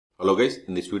Hello guys,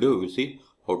 in this video we will see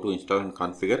how to install and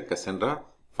configure Cassandra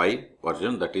 5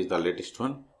 version, that is the latest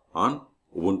one on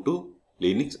Ubuntu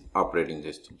Linux operating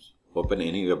systems. Open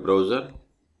any web browser,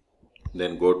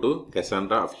 then go to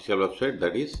Cassandra official website,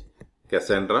 that is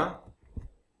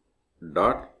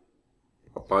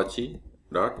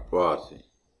cassandra.apache.org.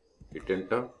 Hit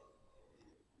enter.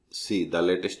 See, the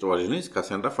latest version is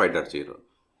Cassandra 5.0.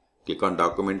 Click on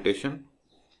documentation,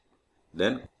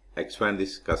 then expand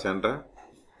this Cassandra,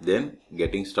 then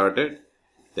getting started,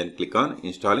 then click on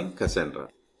installing Cassandra.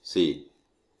 See,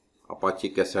 Apache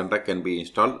Cassandra can be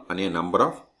installed on a number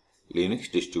of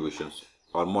Linux distributions: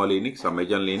 Arma Linux,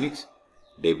 Amazon Linux,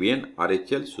 Debian,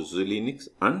 RHL, SUSE Linux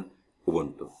and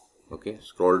Ubuntu. Okay,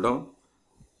 scroll down.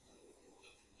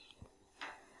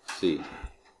 See,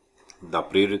 the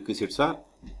prerequisites are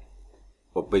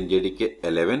OpenJDK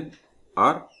 11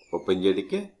 or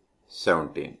OpenJDK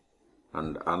 17,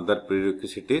 and another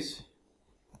prerequisite is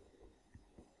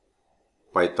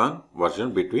Python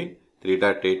version between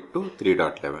 3.8 to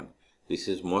 3.11. This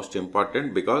is most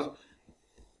important because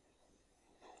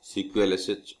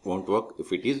CQLSH won't work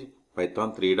if it is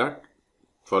Python 3.12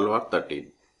 or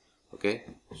 13. Okay,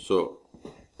 so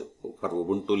for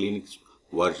Ubuntu Linux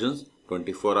versions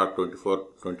 24 or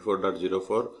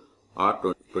 24.04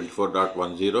 or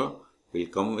 24.10 will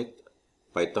come with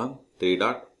Python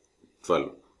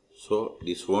 3.12. So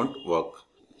this won't work.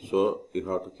 So you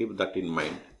have to keep that in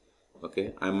mind.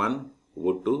 Okay, I'm on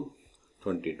Ubuntu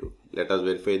 22. Let us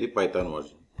verify the Python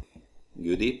version.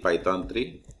 Give the Python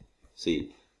 3.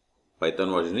 See,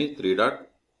 Python version is 3.10.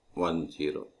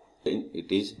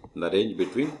 It is in the range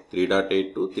between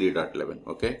 3.8 to 3.11.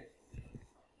 Okay.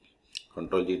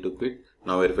 Control G to quit.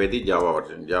 Now verify the Java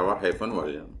version.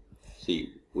 Java-version.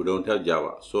 See, we don't have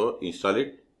Java. So install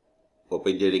it.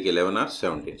 OpenJDK 11 or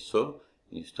 17. So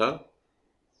install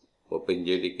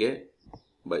OpenJDK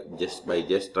by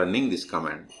just running this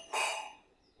command.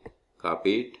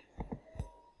 Copy it,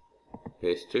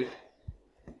 paste it,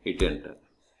 hit enter.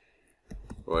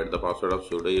 Provide the password of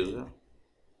sudo user,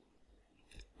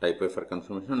 type for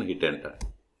confirmation, hit enter.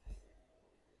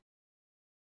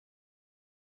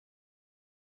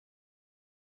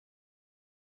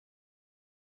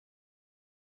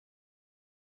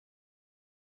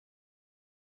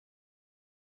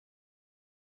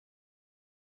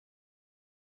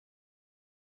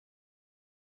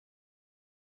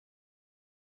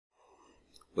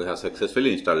 We have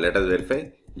successfully installed. Let us verify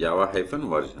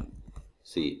Java-version.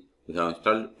 See, we have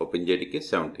installed OpenJDK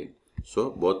 17. So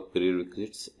both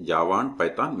prerequisites Java and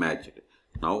Python matched.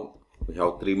 Now we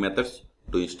have three methods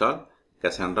to install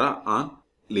Cassandra on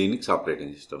Linux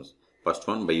operating systems. First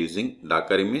one by using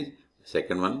Docker image.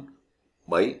 Second one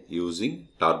by using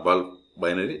tarball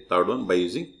binary. Third one by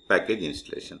using package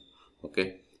installation.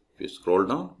 Okay. If you scroll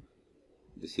down,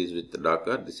 this is with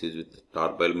Docker, this is with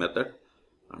tarball method,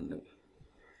 and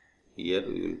here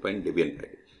we will find Debian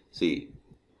package. See,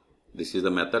 this is the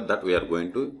method that we are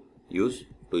going to use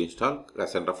to install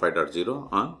Cassandra 5.0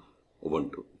 on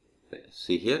Ubuntu.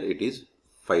 See here it is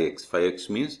 5x. 5x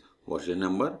means version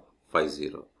number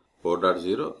 50.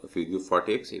 4.0, if you give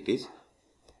 40x, it is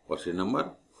version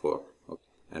number 4. Okay.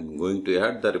 I am going to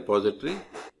add the repository.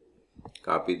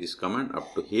 Copy this command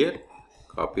up to here.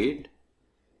 Copy it.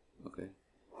 Okay.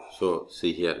 So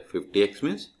see here 50x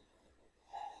means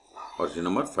version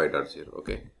number 5.0.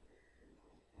 Okay,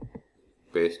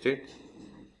 paste it,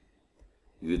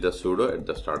 give the sudo at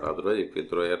the start, otherwise it will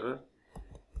throw error.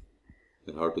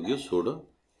 You have to give sudo,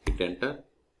 hit enter.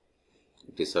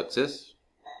 It is success.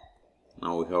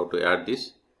 Now we have to add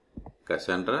this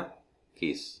Cassandra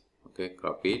keys. Okay,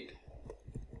 copy it,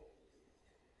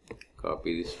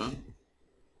 copy this one,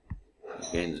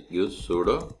 again use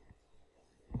sudo,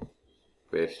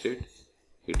 paste it,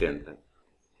 hit enter.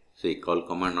 See, curl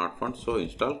command not found, so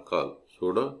install curl.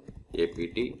 Sudo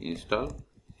apt install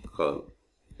curl.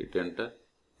 Hit enter.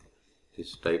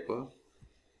 This typo.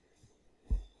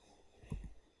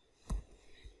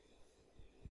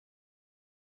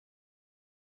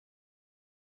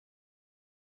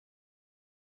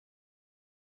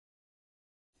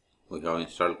 We have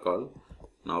installed curl.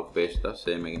 Now paste the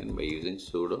same again by using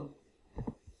sudo.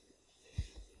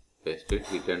 Paste it,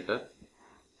 hit enter.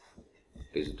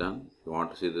 It is done. If you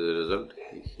want to see the result,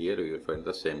 here you will find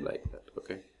the same like that.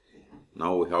 Okay.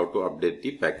 Now we have to update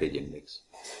the package index.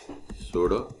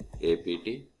 Sudo apt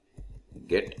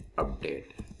get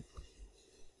update.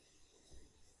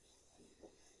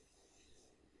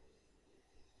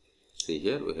 See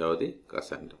here we have the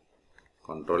Cassandra.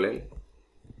 Control L.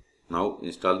 Now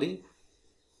install the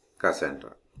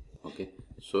Cassandra. Okay.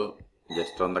 So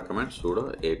just run the command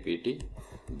sudo apt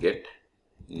get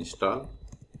install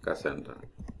Cassandra.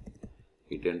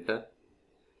 Hit enter.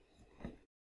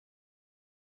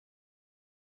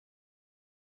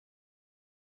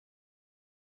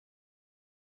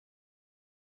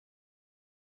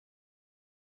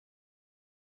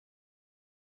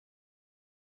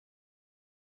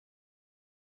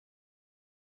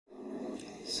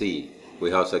 See,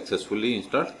 we have successfully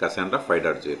installed Cassandra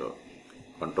 5.0.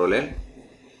 Control L.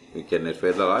 We can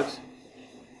verify the logs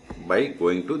by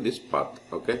going to this path.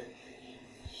 Okay.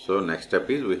 So next step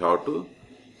is we have to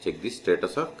check the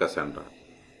status of Cassandra.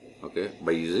 Okay,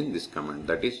 by using this command,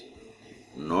 that is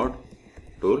node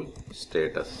tool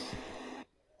status.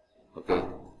 Okay,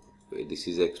 this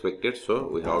is expected, so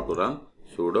we have to run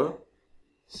sudo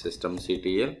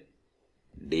systemctl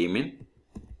daemon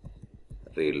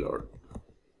reload.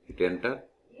 Hit enter.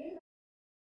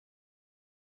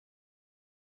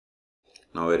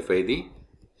 Now verify the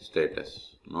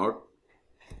status. Node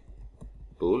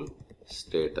tool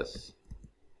status.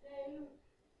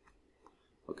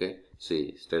 Okay,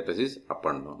 see, status is up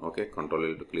and down. Okay, Control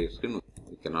L to clear screen.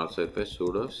 We can also verify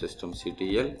sudo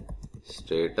systemctl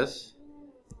status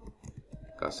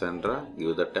Cassandra.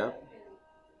 Give the tab.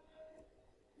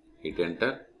 Hit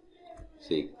enter.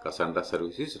 See, Cassandra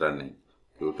service is running.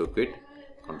 Q to quit.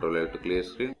 Control L to clear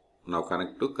screen. Now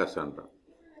connect to Cassandra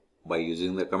by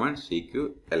using the command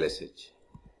cqlsh.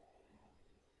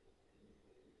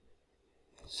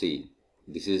 See,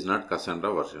 this is not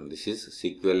Cassandra version. This is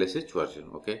cqlsh version.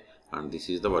 Okay, and this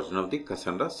is the version of the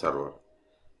Cassandra server.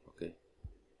 Okay,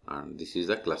 and this is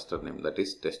the cluster name, that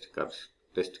is test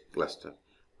cluster,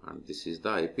 and this is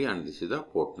the IP and this is the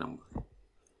port number.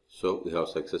 So we have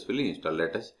successfully installed.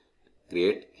 Let us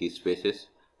create key spaces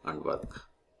and work.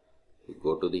 We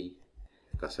go to the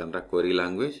Cassandra query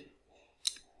language,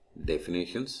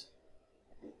 definitions,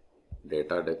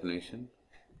 data definition.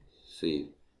 See,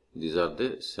 these are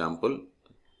the sample.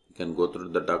 You can go through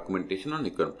the documentation and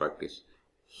you can practice.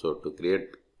 So to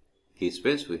create key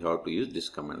space, we have to use this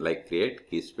command, like create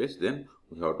key space. Then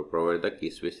we have to provide the key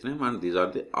space name, and these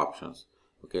are the options.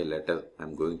 Okay,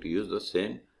 I'm going to use the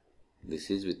same. This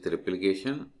is with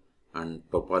replication, and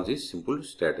topology is simple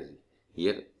strategy.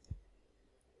 Here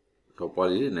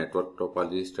topology, network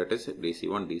topology status,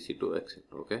 DC1, DC2, etc.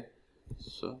 Okay,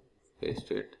 so paste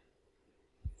it,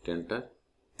 enter.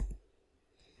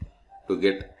 To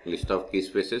get list of key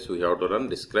spaces, we have to run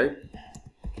describe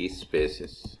key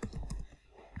spaces.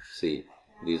 See,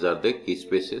 these are the key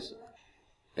spaces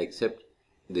except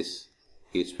this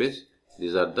key space.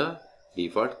 These are the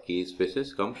default key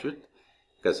spaces comes with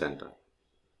Cassandra.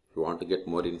 If you want to get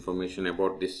more information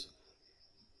about this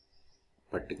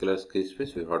particular key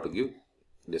space, we have to give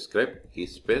describe key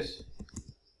space,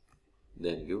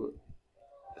 then give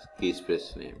key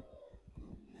space name,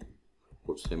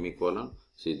 put semicolon.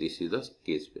 See, this is the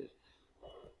key space.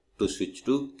 To switch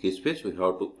to key space, we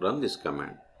have to run this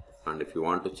command, and if you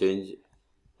want to change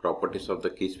properties of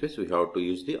the key space, we have to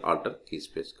use the alter key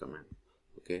space command.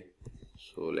 Okay,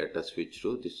 so let us switch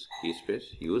to this key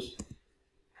space. Use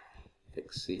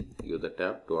xc, give the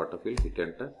tab to autofill, hit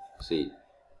enter. See,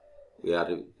 we are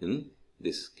in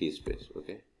this key space.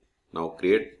 Okay, now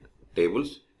create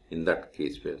tables in that key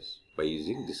space by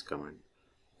using this command.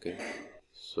 Okay,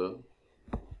 so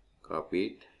copy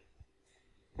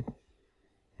it,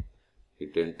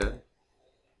 hit enter.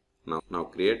 Now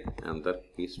create another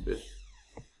key space.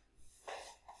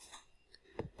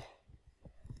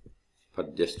 For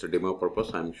just demo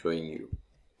purpose, I am showing you.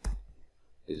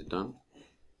 Is done.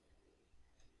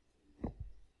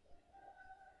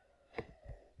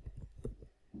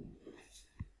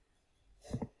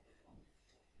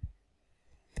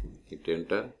 Hit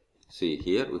enter. See,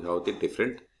 here we have the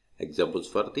different examples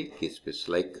for the key space,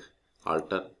 like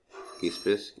alter key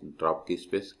space, drop key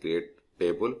space, create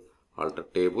table, alter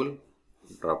table,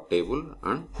 drop table,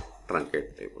 and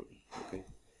truncate table. Okay,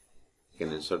 you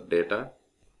can insert data.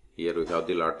 Here we have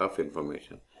the lot of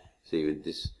information. See, with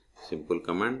this simple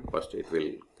command, first it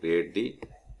will create the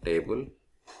table.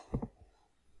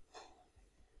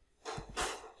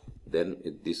 Then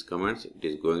with these commands, it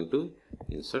is going to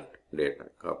insert data.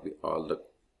 Copy all the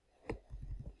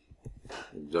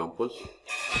examples,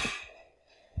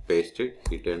 paste it,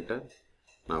 hit enter.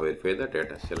 Now verify the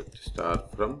data. Select star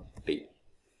from T.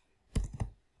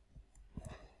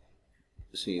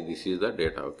 See, this is the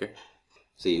data. Okay.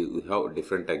 See, we have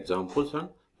different examples and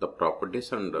the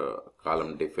properties and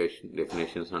column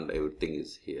definitions and everything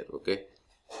is here. Okay.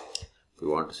 If you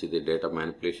want to see the data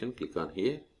manipulation, click on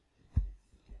here.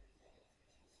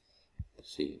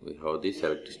 See, we have the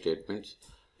select statements,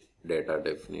 data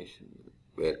definition,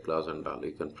 where clause and all.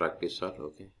 You can practice all.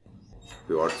 Okay. If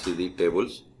you want to see the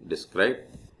tables, describe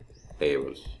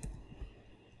tables.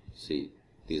 See,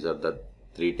 these are the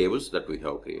 3 tables that we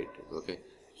have created. Okay,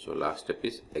 so last step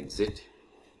is exit.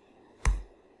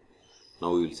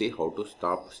 Now we will see how to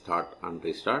stop, start and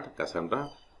restart Cassandra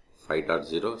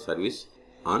 5.0 service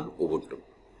on Ubuntu.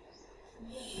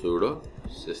 Sudo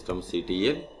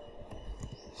systemctl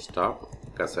stop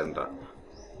Cassandra.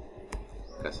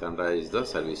 Cassandra is the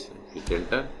service. Hit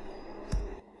enter.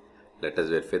 Let us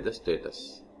verify the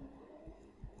status.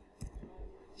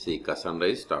 See, Cassandra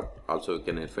is stopped. Also we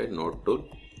can verify node tool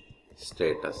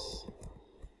status.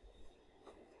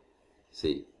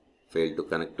 See, failed to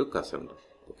connect to Cassandra.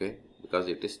 Okay, because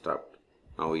it is stopped.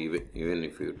 Now even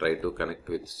if you try to connect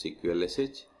with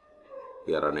SQLSH,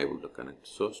 we are unable to connect.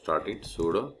 So start it.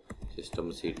 Sudo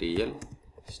systemctl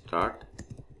start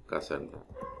Cassandra.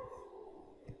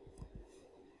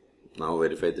 Now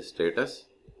verify the status.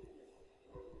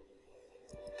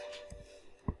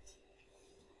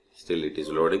 Still it is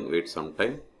loading. Wait some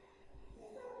time.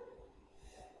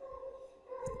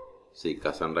 See,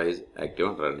 Cassandra is active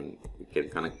and running. We can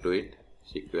connect to it.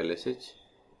 SQLSH.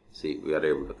 See, we are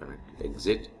able to connect.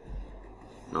 Exit.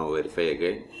 Now verify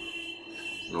again.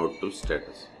 Node tool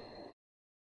status.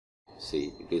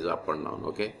 See, it is up and down.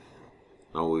 Okay.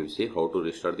 Now we will see how to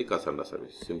restart the Cassandra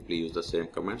service. Simply use the same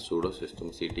command, sudo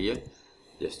systemctl.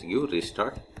 Just give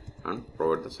restart and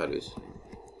provide the service.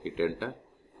 Hit enter.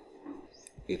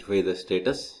 Verify the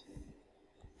status.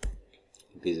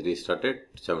 It is restarted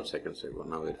 7 seconds ago.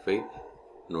 Now verify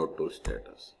node tool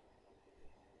status.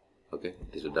 Okay,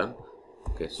 it is done.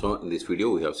 Okay, so in this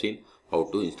video we have seen how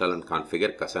to install and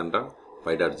configure Cassandra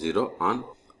 5.0 on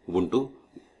Ubuntu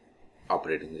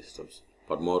operating systems.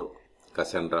 For more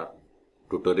Cassandra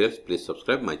tutorials, please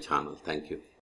subscribe my channel. Thank you.